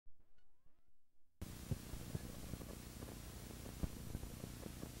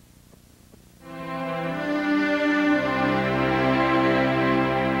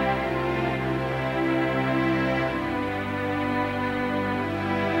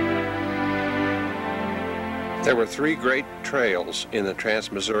There were three great trails in the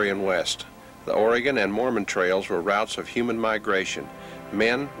Trans-Missourian West. The Oregon and Mormon trails were routes of human migration.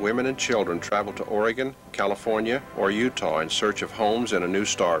 Men, women, and children traveled to Oregon, California, or Utah in search of homes and a new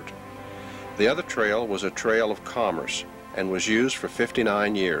start. The other trail was a trail of commerce and was used for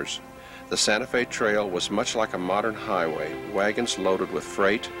 59 years. The Santa Fe Trail was much like a modern highway. Wagons loaded with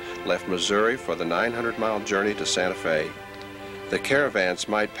freight left Missouri for the 900-mile journey to Santa Fe. The caravans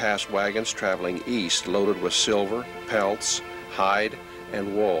might pass wagons traveling east loaded with silver, pelts, hide,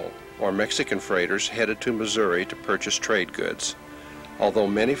 and wool, or Mexican freighters headed to Missouri to purchase trade goods. Although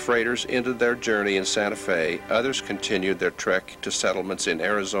many freighters ended their journey in Santa Fe, others continued their trek to settlements in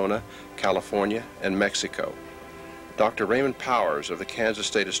Arizona, California, and Mexico. Dr. Raymond Powers of the Kansas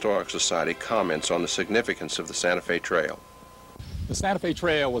State Historical Society comments on the significance of the Santa Fe Trail. The Santa Fe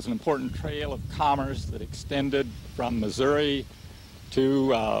Trail was an important trail of commerce that extended from Missouri to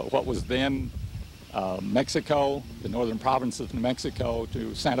what was then Mexico, the northern provinces of New Mexico,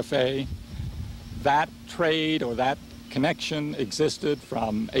 to Santa Fe. That trade or that connection existed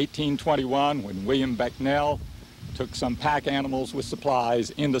from 1821 when William Becknell took some pack animals with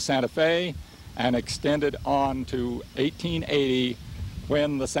supplies into Santa Fe and extended on to 1880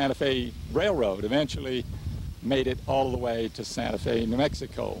 when the Santa Fe Railroad eventually made it all the way to Santa Fe, New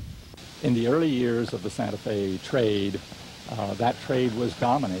Mexico. In the early years of the Santa Fe trade, that trade was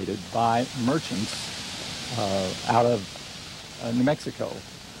dominated by merchants out of New Mexico.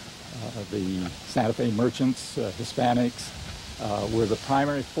 The Santa Fe merchants, Hispanics, were the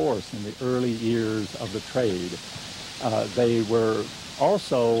primary force in the early years of the trade. They were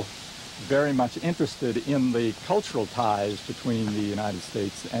also very much interested in the cultural ties between the United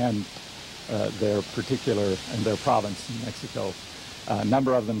States and their province in Mexico. A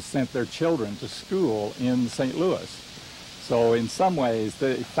number of them sent their children to school in St. Louis. So in some ways,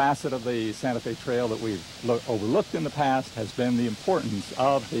 the facet of the Santa Fe Trail that we've overlooked in the past has been the importance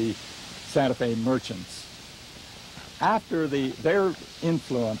of the Santa Fe merchants. After their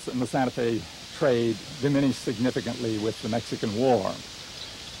influence in the Santa Fe trade diminished significantly with the Mexican War.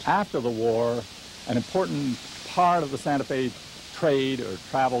 After the war, an important part of the Santa Fe trade or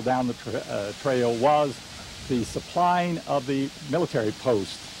travel down the trail was the supplying of the military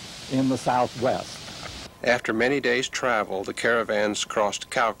posts in the Southwest. After many days' travel, the caravans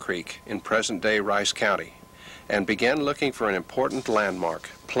crossed Cow Creek in present-day Rice County and began looking for an important landmark,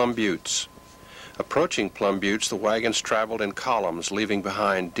 Plum Buttes. Approaching Plum Buttes, the wagons traveled in columns, leaving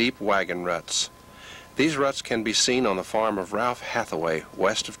behind deep wagon ruts. These ruts can be seen on the farm of Ralph Hathaway,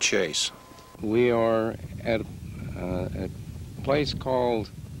 west of Chase. We are at a place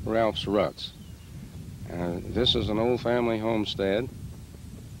called Ralph's Ruts. This is an old family homestead.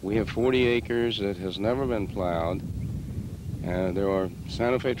 We have 40 acres that has never been plowed. There are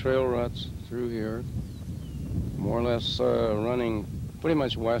Santa Fe Trail ruts through here, more or less running pretty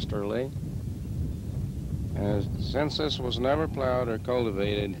much westerly. Since this was never plowed or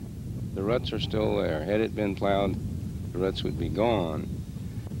cultivated, the ruts are still there. Had it been plowed, the ruts would be gone.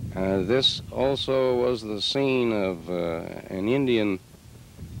 This also was the scene of an Indian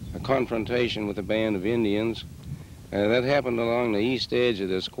confrontation with a band of Indians. That happened along the east edge of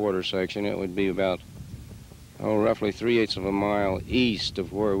this quarter section. It would be about, roughly 3/8 of a mile east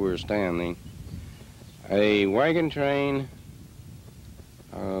of where we're standing. A wagon train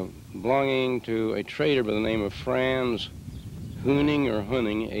belonging to a trader by the name of Franz Huning, or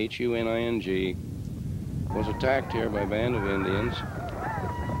Huning, H-U-N-I-N-G, was attacked here by a band of Indians.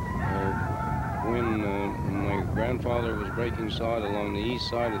 When my grandfather was breaking sod along the east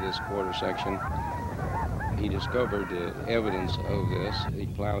side of this quarter section, he discovered evidence of this. He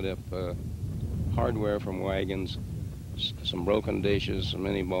plowed up hardware from wagons, some broken dishes, some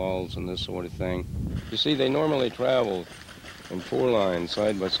mini balls, and this sort of thing. You see, they normally traveled in 4 lines,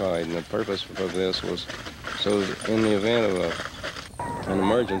 side by side, and the purpose of this was so that in the event of an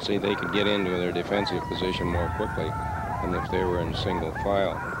emergency, they could get into their defensive position more quickly than if they were in single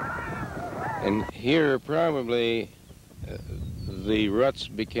file. And here, probably, the ruts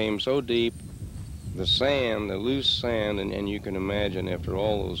became so deep, the sand, the loose sand, and you can imagine after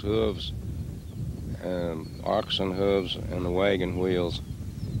all those hooves, oxen hooves and the wagon wheels,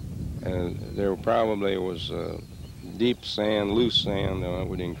 there probably was deep sand, loose sand, that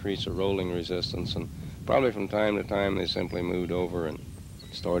would increase the rolling resistance, and probably from time to time they simply moved over and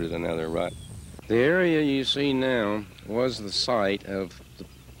started another rut. The area you see now was the site of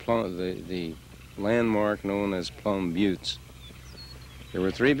the landmark known as Plum Buttes. There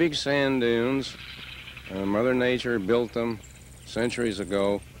were 3 big sand dunes. Mother Nature built them centuries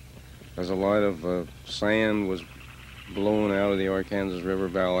ago as a lot of sand was blown out of the Arkansas River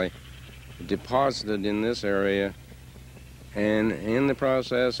Valley. deposited in this area, and in the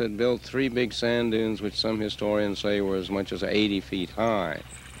process it built 3 big sand dunes which some historians say were as much as 80 feet high.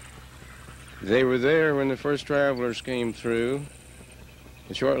 They were there when the first travelers came through,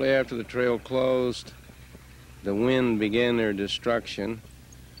 and shortly after the trail closed, the wind began their destruction.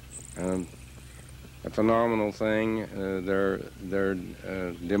 A phenomenal thing. Their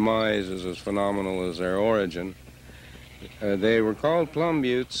demise is as phenomenal as their origin. They were called plum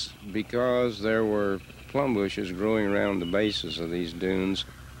buttes because there were plum bushes growing around the bases of these dunes,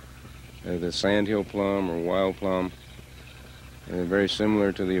 the sandhill plum or wild plum, very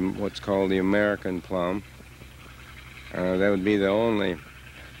similar to what's called the American plum. That would be the only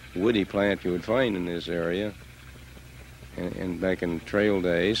woody plant you would find in this area, and back in trail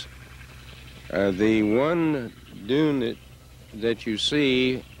days. The one dune that you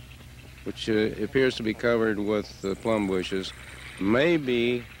see, which appears to be covered with plum bushes, may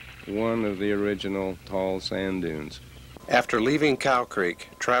be one of the original tall sand dunes. After leaving Cow Creek,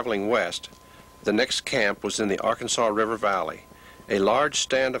 traveling west, the next camp was in the Arkansas River Valley. A large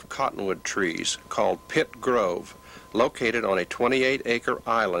stand of cottonwood trees called Pitt Grove, located on a 28-acre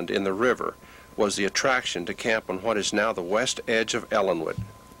island in the river, was the attraction to camp on what is now the west edge of Ellenwood.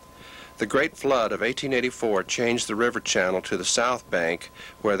 The Great Flood of 1884 changed the river channel to the south bank,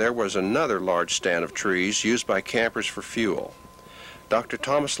 where there was another large stand of trees used by campers for fuel. Dr.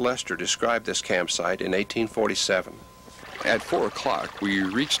 Thomas Lester described this campsite in 1847. At 4 o'clock, we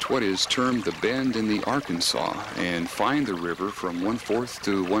reached what is termed the bend in the Arkansas and find the river from 1/4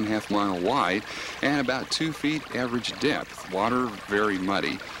 to 1/2 mile wide and about 2 feet average depth. Water very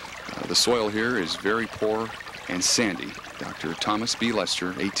muddy. The soil here is very poor and sandy. Dr. Thomas B.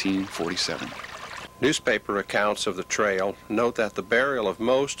 Lester, 1847. Newspaper accounts of the trail note that the burial of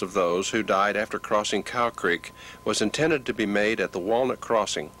most of those who died after crossing Cow Creek was intended to be made at the Walnut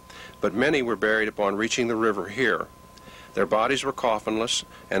Crossing, but many were buried upon reaching the river here. Their bodies were coffinless,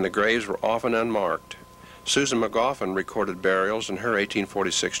 and the graves were often unmarked. Susan McGoffin recorded burials in her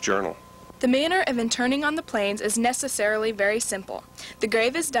 1846 journal. The manner of interring on the plains is necessarily very simple. The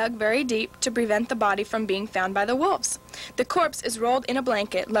grave is dug very deep to prevent the body from being found by the wolves. The corpse is rolled in a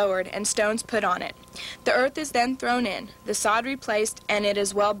blanket, lowered, and stones put on it. The earth is then thrown in, the sod replaced, and it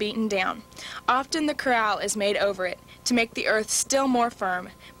is well beaten down. Often the corral is made over it, to make the earth still more firm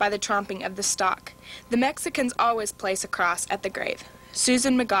by the tromping of the stock. The Mexicans always place a cross at the grave.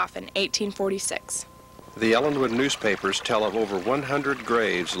 Susan McGoffin, 1846. The Ellenwood newspapers tell of over 100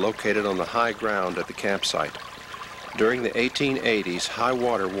 graves located on the high ground at the campsite. During the 1880s, high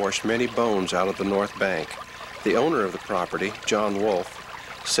water washed many bones out of the north bank. The owner of the property, John Wolfe,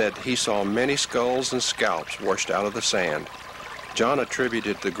 said he saw many skulls and scalps washed out of the sand. John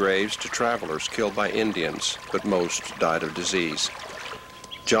attributed the graves to travelers killed by Indians, but most died of disease.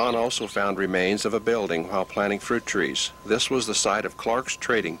 John also found remains of a building while planting fruit trees. This was the site of Clark's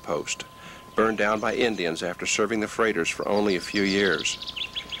Trading Post, burned down by Indians after serving the freighters for only a few years.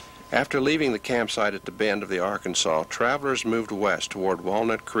 After leaving the campsite at the bend of the Arkansas, travelers moved west toward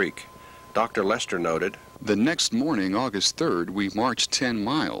Walnut Creek. Dr. Lester noted, The next morning, August 3rd, we marched 10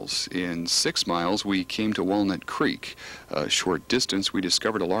 miles. In 6 miles, we came to Walnut Creek. A short distance, we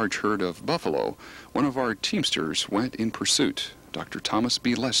discovered a large herd of buffalo. One of our teamsters went in pursuit. Dr. Thomas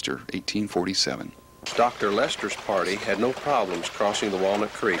B. Lester, 1847. Dr. Lester's party had no problems crossing the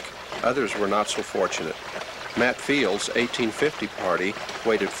Walnut Creek. Others were not so fortunate. Matt Field's 1850 party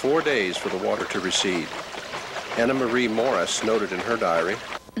waited 4 days for the water to recede. Anna Marie Morris noted in her diary,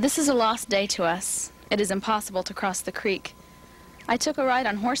 This is a lost day to us. It is impossible to cross the creek. I took a ride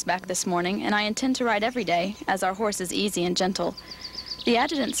on horseback this morning, and I intend to ride every day, as our horse is easy and gentle. The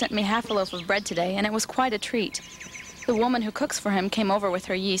adjutant sent me half a loaf of bread today, and it was quite a treat. The woman who cooks for him came over with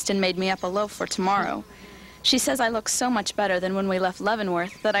her yeast and made me up a loaf for tomorrow. She says I look so much better than when we left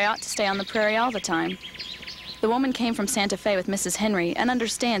Leavenworth that I ought to stay on the prairie all the time. The woman came from Santa Fe with Mrs. Henry and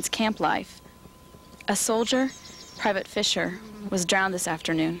understands camp life. A soldier, Private Fisher, was drowned this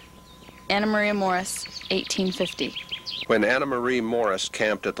afternoon. Anna Maria Morris, 1850. When Anna Marie Morris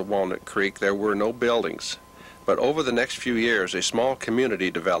camped at the Walnut Creek, there were no buildings. But over the next few years, a small community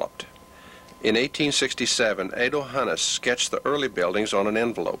developed. In 1867, Ado Hunnes sketched the early buildings on an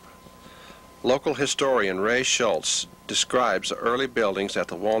envelope. Local historian Ray Schultz describes the early buildings at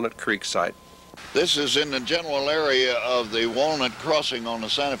the Walnut Creek site. This is in the general area of the Walnut Crossing on the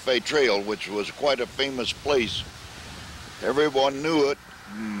Santa Fe Trail, which was quite a famous place. Everyone knew it,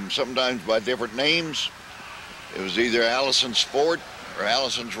 sometimes by different names. It was either Allison's Fort, or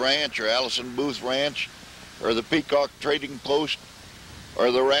Allison's Ranch, or Allison Booth Ranch, or the Peacock Trading Post,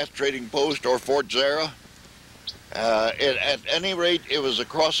 or the Rath Trading Post, or Fort Zara. At any rate, it was a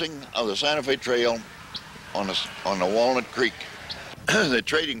crossing of the Santa Fe Trail on the Walnut Creek. The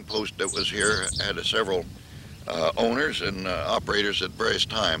trading post that was here had several owners and operators at various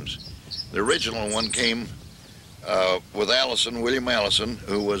times. The original one came with William Allison,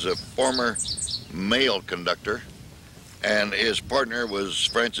 who was a former mail conductor, and his partner was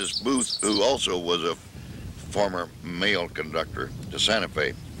Francis Booth, who also was a former mail conductor to Santa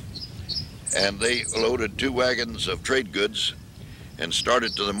Fe. And they loaded 2 wagons of trade goods and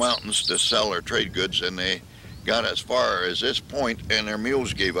started to the mountains to sell their trade goods, and they got as far as this point and their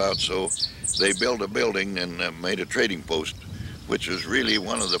mules gave out, so they built a building and made a trading post, which was really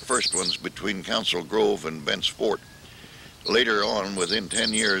one of the first ones between Council Grove and Bent's Fort. Later on, within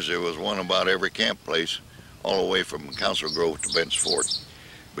 10 years, there was one about every camp place all the way from Council Grove to Bent's Fort,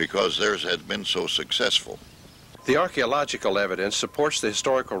 because theirs had been so successful. The archaeological evidence supports the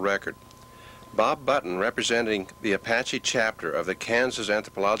historical record. Bob Button, representing the Apache chapter of the Kansas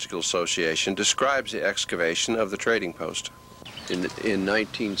Anthropological Association, describes the excavation of the trading post. In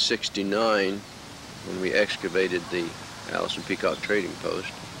 1969, when we excavated the Allison Peacock trading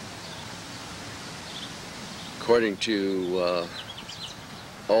post, according to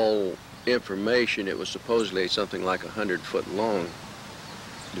all information, it was supposedly something like 100 foot long,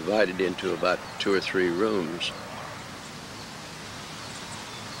 divided into about 2 or 3 rooms.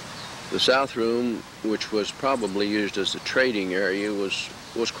 The south room, which was probably used as the trading area,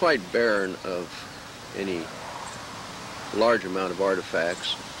 was quite barren of any large amount of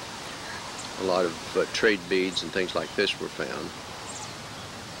artifacts. A lot of trade beads and things like this were found.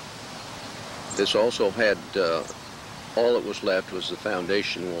 This also had, all that was left was the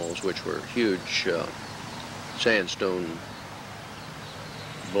foundation walls, which were huge sandstone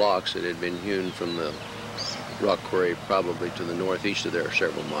blocks that had been hewn from the rock quarry probably to the northeast of there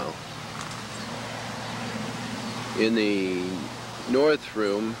several miles. In the north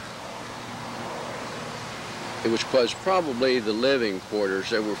room, which was probably the living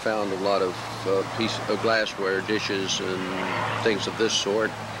quarters, there were found a lot of pieces of glassware, dishes, and things of this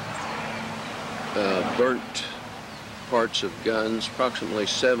sort. Burnt parts of guns, approximately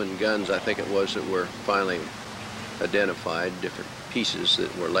 7 guns, I think it was, that were finally identified, different pieces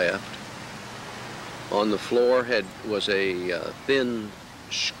that were left. On the floor was a thin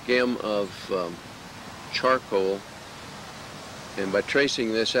skim of charcoal, and by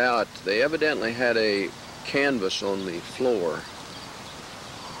tracing this out, they evidently had a canvas on the floor,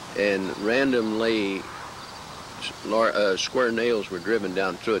 and randomly square nails were driven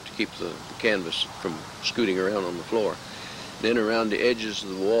down through it to keep the canvas from scooting around on the floor. Then around the edges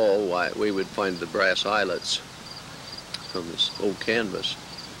of the wall, we would find the brass eyelets from this old canvas.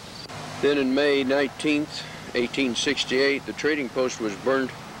 Then in May 19th, 1868, the trading post was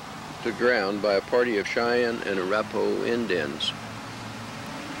burned to ground by a party of Cheyenne and Arapaho Indians.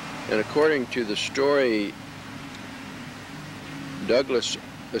 And according to the story, Douglas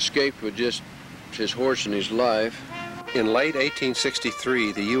escaped with just his horse and his life. In late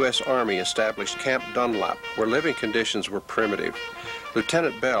 1863, the U.S. Army established Camp Dunlap, where living conditions were primitive.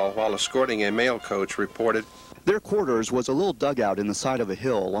 Lieutenant Bell, while escorting a mail coach, reported, "Their quarters was a little dugout in the side of a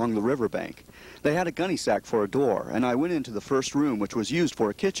hill along the riverbank. They had a gunny sack for a door, and I went into the first room, which was used for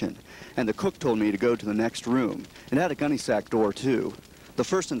a kitchen, and the cook told me to go to the next room. It had a gunny sack door, too. The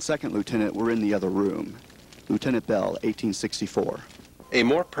first and second lieutenant were in the other room." Lieutenant Bell, 1864. A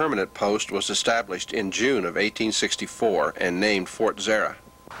more permanent post was established in June of 1864 and named Fort Zara.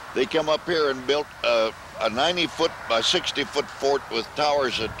 They come up here and built a 90-foot by 60-foot fort with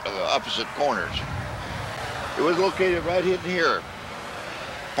towers at opposite corners. It was located right in here.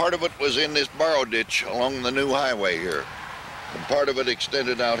 Part of it was in this borrow ditch along the new highway here, and part of it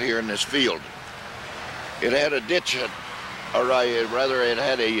extended out here in this field. It had a ditch, or rather it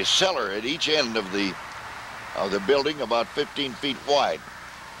had a cellar at each end of the building about 15 feet wide.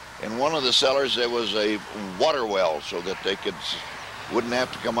 In one of the cellars there was a water well so that they wouldn't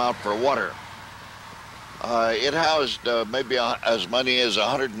have to come out for water. It housed maybe as many as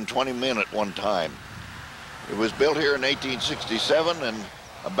 120 men at one time. It was built here in 1867 and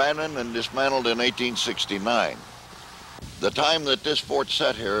abandoned and dismantled in 1869. The time that this fort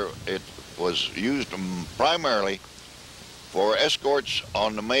sat here, it was used primarily for escorts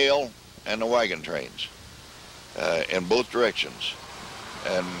on the mail and the wagon trains in both directions.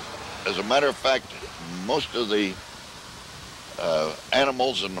 And as a matter of fact, most of the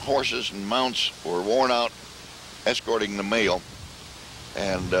animals and horses and mounts were worn out escorting the mail,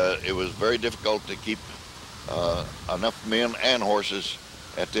 and it was very difficult to keep enough men and horses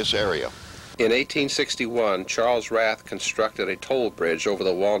at this area. In 1861, Charles Rath constructed a toll bridge over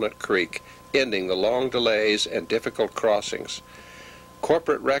the Walnut Creek ending the long delays and difficult crossings.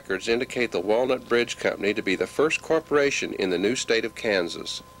 Corporate records indicate the Walnut Bridge Company to be the first corporation in the new state of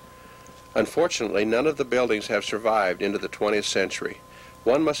Kansas. Unfortunately, none of the buildings have survived into the 20th century.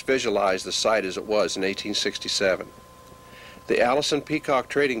 One must visualize the site as it was in 1867. The Allison Peacock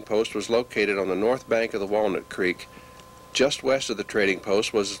Trading Post was located on the north bank of the Walnut Creek. Just west of the trading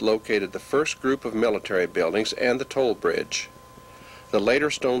post was located the first group of military buildings and the toll bridge. The later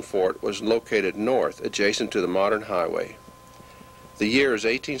stone fort was located north, adjacent to the modern highway. The years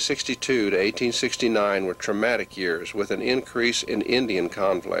 1862 to 1869 were traumatic years with an increase in Indian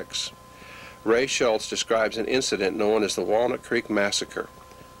conflicts. Ray Schultz describes an incident known as the Walnut Creek Massacre.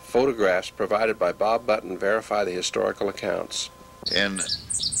 Photographs provided by Bob Button verify the historical accounts. In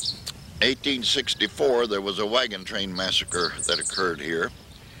 1864, there was a wagon train massacre that occurred here,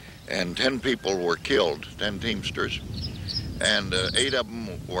 and 10 people were killed, 10 teamsters, and 8 of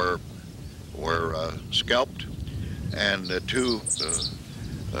them were scalped, and 2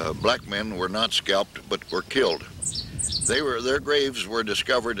 black men were not scalped but were killed. Their graves were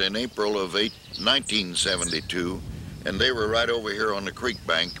discovered in April of 1972, and they were right over here on the creek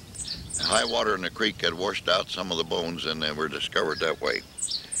bank. High water in the creek had washed out some of the bones, and they were discovered that way.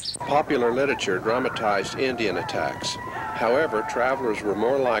 Popular literature dramatized Indian attacks. However, travelers were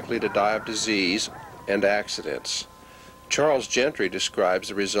more likely to die of disease and accidents. Charles Gentry describes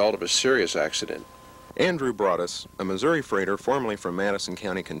the result of a serious accident. Andrew Broadus, a Missouri freighter formerly from Madison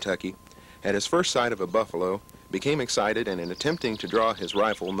County, Kentucky, at his first sight of a buffalo, became excited and in attempting to draw his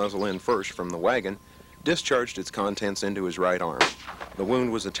rifle muzzle in first from the wagon, discharged its contents into his right arm. The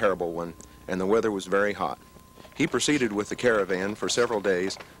wound was a terrible one, and the weather was very hot. He proceeded with the caravan for several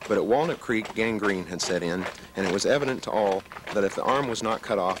days, but at Walnut Creek gangrene had set in, and it was evident to all that if the arm was not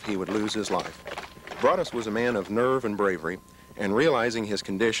cut off, he would lose his life. Broadus was a man of nerve and bravery, and realizing his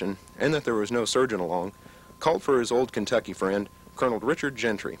condition and that there was no surgeon along, called for his old Kentucky friend, Colonel Richard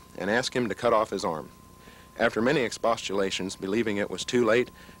Gentry, and asked him to cut off his arm. After many expostulations, believing it was too late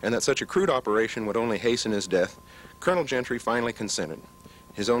and that such a crude operation would only hasten his death, Colonel Gentry finally consented.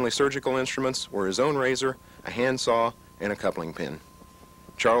 His only surgical instruments were his own razor, a handsaw, and a coupling pin.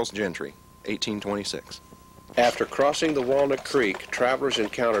 Charles Gentry, 1826. After crossing the Walnut Creek, travelers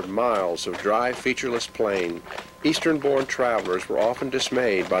encountered miles of dry, featureless plain. Eastern-born travelers were often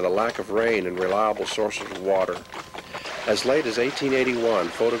dismayed by the lack of rain and reliable sources of water. As late as 1881,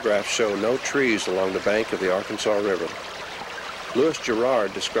 photographs show no trees along the bank of the Arkansas River. Louis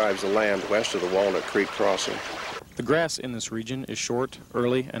Girard describes the land west of the Walnut Creek crossing. The grass in this region is short,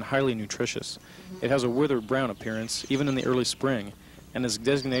 early, and highly nutritious. It has a withered brown appearance, even in the early spring, and is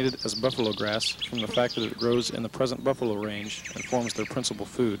designated as buffalo grass from the fact that it grows in the present buffalo range and forms their principal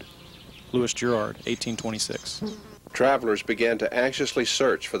food. Louis Girard, 1826. Travelers began to anxiously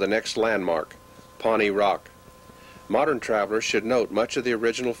search for the next landmark, Pawnee Rock. Modern travelers should note much of the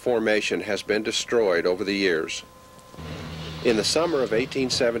original formation has been destroyed over the years. In the summer of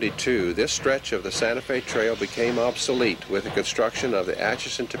 1872, this stretch of the Santa Fe Trail became obsolete with the construction of the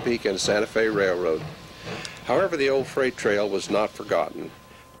Atchison, Topeka, and Santa Fe Railroad. However, the old freight trail was not forgotten.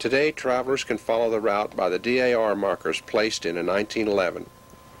 Today, travelers can follow the route by the DAR markers placed in 1911.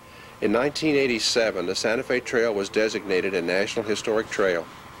 In 1987, the Santa Fe Trail was designated a National Historic Trail.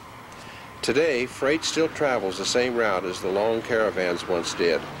 Today, freight still travels the same route as the long caravans once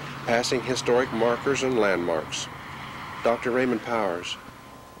did, passing historic markers and landmarks. Dr. Raymond Powers.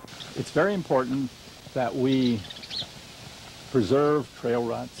 It's very important that we preserve trail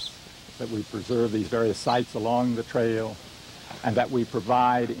ruts, that we preserve these various sites along the trail, and that we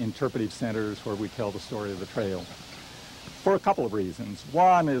provide interpretive centers where we tell the story of the trail. For a couple of reasons.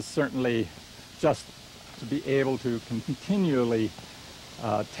 One is certainly just to be able to continually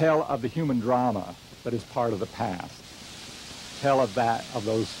tell of the human drama that is part of the past. Tell of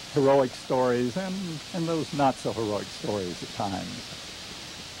those heroic stories and those not so heroic stories at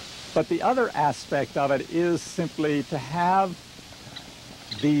times. But the other aspect of it is simply to have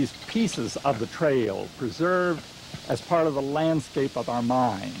these pieces of the trail preserved as part of the landscape of our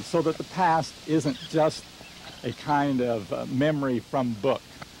mind, so that the past isn't just a kind of memory from book,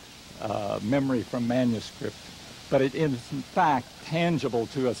 memory from manuscript, but it is in fact tangible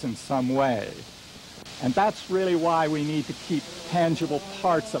to us in some way. And that's really why we need to keep tangible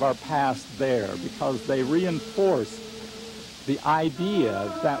parts of our past there, because they reinforce the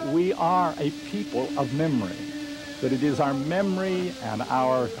idea that we are a people of memory, that it is our memory and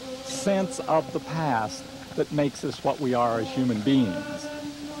our sense of the past that makes us what we are as human beings.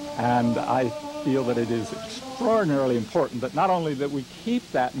 And I feel that it is extraordinarily important that not only that we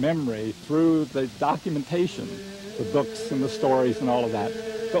keep that memory through the documentation, the books and the stories and all of that,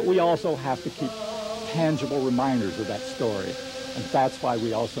 but we also have to keep tangible reminders of that story. And that's why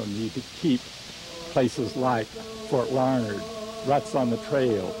we also need to keep places like Fort Larned, Ruts on the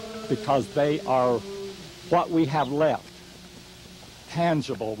Trail, because they are what we have left,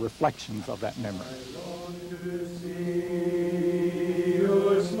 tangible reflections of that memory.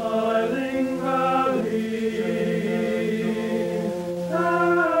 Your smiling valley,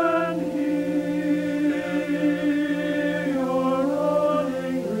 and hear your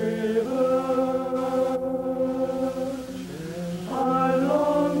rolling river. I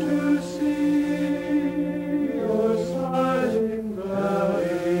long to see your smiling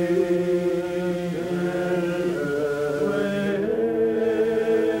valley,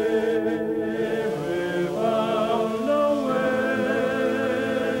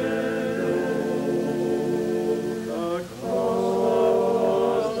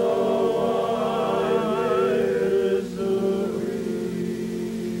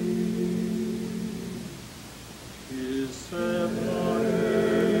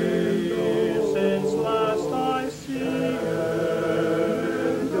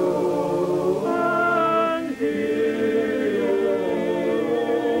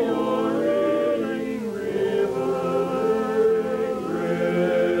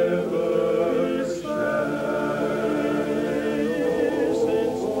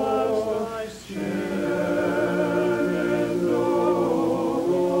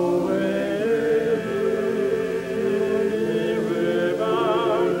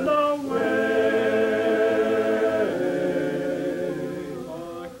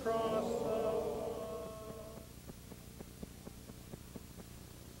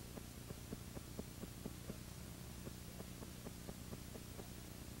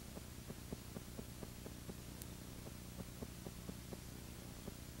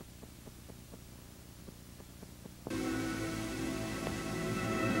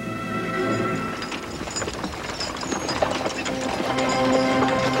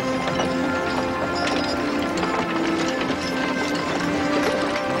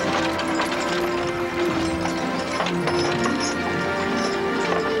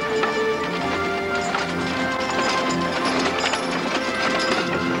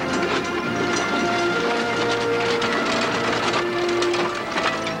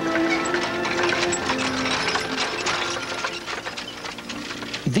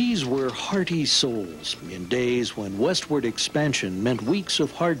 These were hearty souls in days when westward expansion meant weeks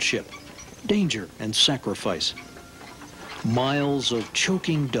of hardship, danger, and sacrifice. Miles of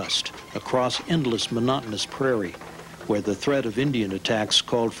choking dust across endless monotonous prairie, where the threat of Indian attacks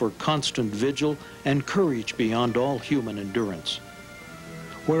called for constant vigil and courage beyond all human endurance.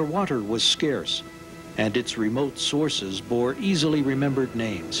 Where water was scarce, and its remote sources bore easily remembered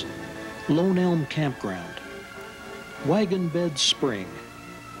names: Lone Elm Campground, Wagon Bed Spring,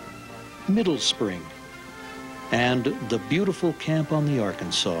 Middle Spring, and the beautiful camp on the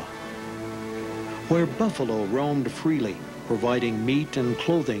Arkansas, where buffalo roamed freely, providing meat and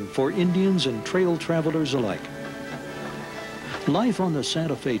clothing for Indians and trail travelers alike. Life on the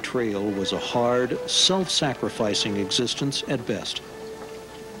Santa Fe Trail was a hard, self-sacrificing existence at best.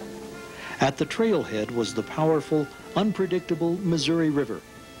 At the trailhead was the powerful, unpredictable Missouri River.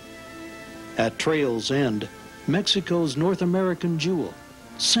 At trail's end, Mexico's North American jewel,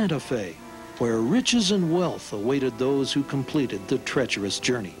 Santa Fe, where riches and wealth awaited those who completed the treacherous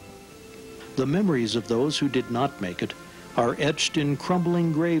journey. The memories of those who did not make it are etched in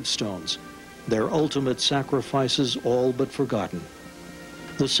crumbling gravestones, their ultimate sacrifices all but forgotten.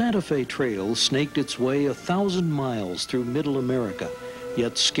 The Santa Fe Trail snaked its way 1,000 miles through Middle America,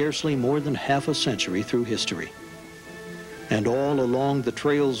 yet scarcely more than half a century through history. And all along the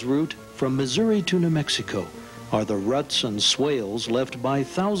trail's route from Missouri to New Mexico are the ruts and swales left by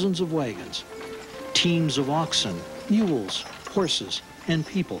thousands of wagons, teams of oxen, mules, horses, and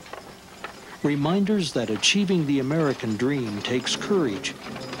people. Reminders that achieving the American dream takes courage,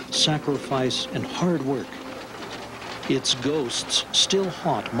 sacrifice, and hard work. Its ghosts still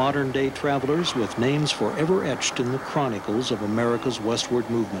haunt modern-day travelers with names forever etched in the chronicles of America's westward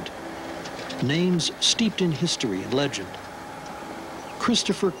movement. Names steeped in history and legend.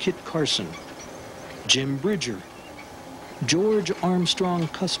 Christopher Kit Carson, Jim Bridger, George Armstrong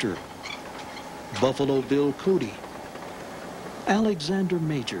Custer, Buffalo Bill Cody, Alexander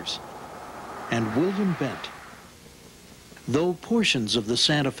Majors, and William Bent. Though portions of the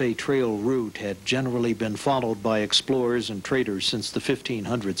Santa Fe Trail route had generally been followed by explorers and traders since the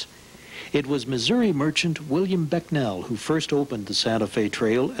 1500s, it was Missouri merchant William Becknell who first opened the Santa Fe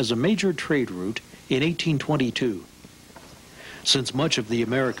Trail as a major trade route in 1822. Since much of the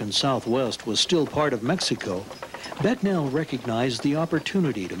American Southwest was still part of Mexico, Becknell recognized the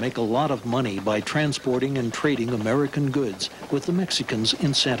opportunity to make a lot of money by transporting and trading American goods with the Mexicans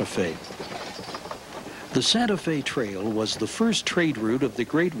in Santa Fe. The Santa Fe Trail was the first trade route of the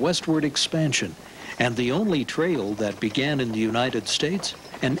great westward expansion, and the only trail that began in the United States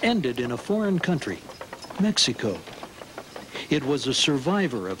and ended in a foreign country, Mexico. It was a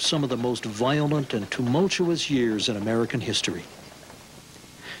survivor of some of the most violent and tumultuous years in American history.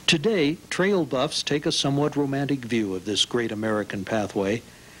 Today, trail buffs take a somewhat romantic view of this great American pathway,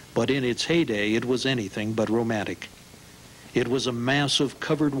 but in its heyday it was anything but romantic. It was a mass of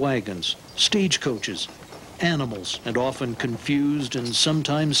covered wagons, stagecoaches, animals, and often confused and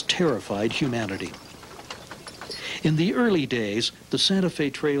sometimes terrified humanity. In the early days, the Santa Fe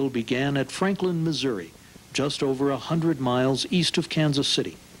Trail began at Franklin, Missouri, just over 100 miles east of Kansas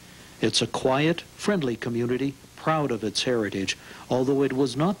City. It's a quiet, friendly community, proud of its heritage, although it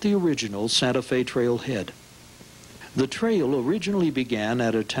was not the original Santa Fe Trailhead. The trail originally began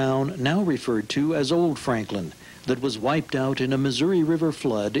at a town now referred to as Old Franklin that was wiped out in a Missouri River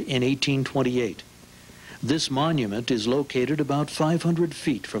flood in 1828. This monument is located about 500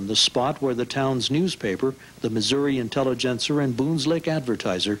 feet from the spot where the town's newspaper, the Missouri Intelligencer and Boone's Lick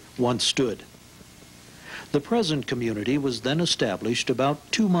Advertiser, once stood. The present community was then established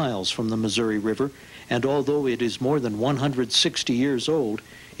about 2 miles from the Missouri River, and although it is more than 160 years old,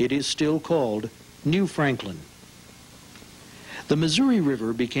 it is still called New Franklin. The Missouri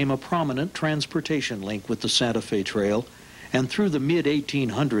River became a prominent transportation link with the Santa Fe Trail, and through the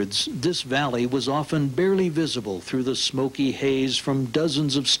mid-1800s, this valley was often barely visible through the smoky haze from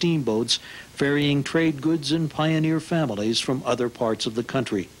dozens of steamboats ferrying trade goods and pioneer families from other parts of the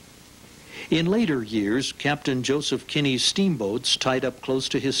country. In later years, Captain Joseph Kinney's steamboats tied up close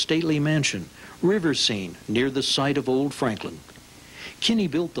to his stately mansion, River Scene, near the site of Old Franklin. Kinney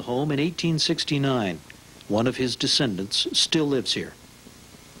built the home in 1869. One of his descendants still lives here.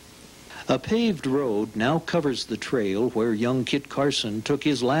 A paved road now covers the trail where young Kit Carson took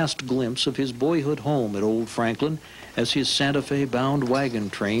his last glimpse of his boyhood home at Old Franklin as his Santa Fe-bound wagon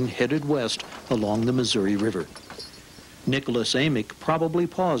train headed west along the Missouri River. Nicholas Amick probably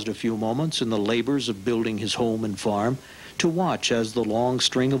paused a few moments in the labors of building his home and farm to watch as the long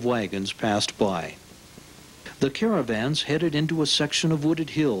string of wagons passed by. The caravans headed into a section of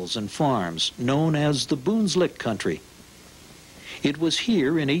wooded hills and farms known as the Boone's Lick country. It was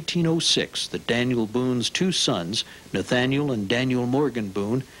here in 1806 that Daniel Boone's 2 sons, Nathaniel and Daniel Morgan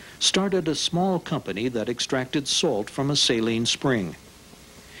Boone, started a small company that extracted salt from a saline spring.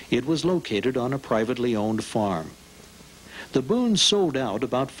 It was located on a privately owned farm. The Boones sold out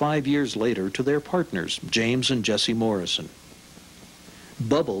about 5 years later to their partners, James and Jesse Morrison.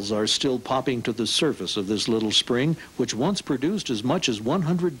 Bubbles are still popping to the surface of this little spring, which once produced as much as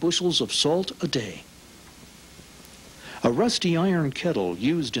 100 bushels of salt a day. A rusty iron kettle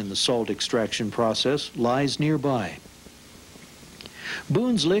used in the salt extraction process lies nearby.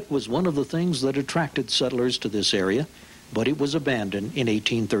 Boone's Lick was one of the things that attracted settlers to this area, but it was abandoned in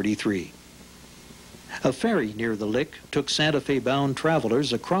 1833. A ferry near the lick took Santa Fe-bound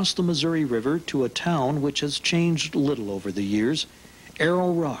travelers across the Missouri River to a town which has changed little over the years,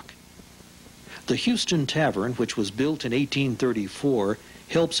 Arrow Rock. The Houston Tavern, which was built in 1834,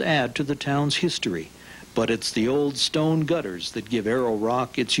 helps add to the town's history, but it's the old stone gutters that give Arrow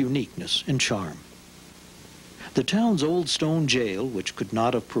Rock its uniqueness and charm. The town's old stone jail, which could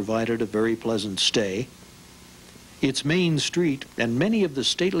not have provided a very pleasant stay, its main street, and many of the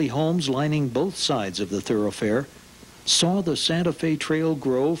stately homes lining both sides of the thoroughfare, saw the Santa Fe Trail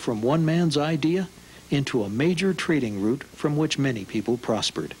grow from one man's idea into a major trading route from which many people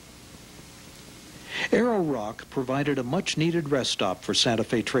prospered. Arrow Rock provided a much-needed rest stop for Santa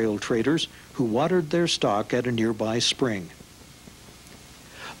Fe Trail traders who watered their stock at a nearby spring.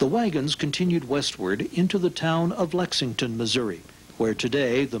 The wagons continued westward into the town of Lexington, Missouri, where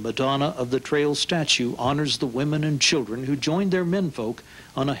today the Madonna of the Trail statue honors the women and children who joined their menfolk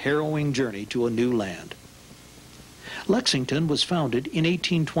on a harrowing journey to a new land. Lexington was founded in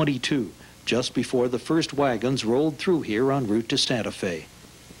 1822, just before the first wagons rolled through here en route to Santa Fe.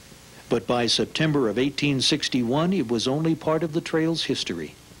 But by September of 1861, it was only part of the trail's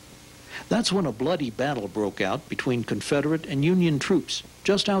history. That's when a bloody battle broke out between Confederate and Union troops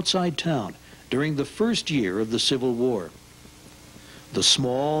just outside town during the first year of the Civil War. The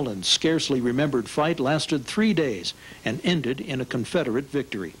small and scarcely remembered fight lasted 3 days and ended in a Confederate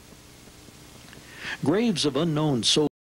victory. Graves of unknown soldiers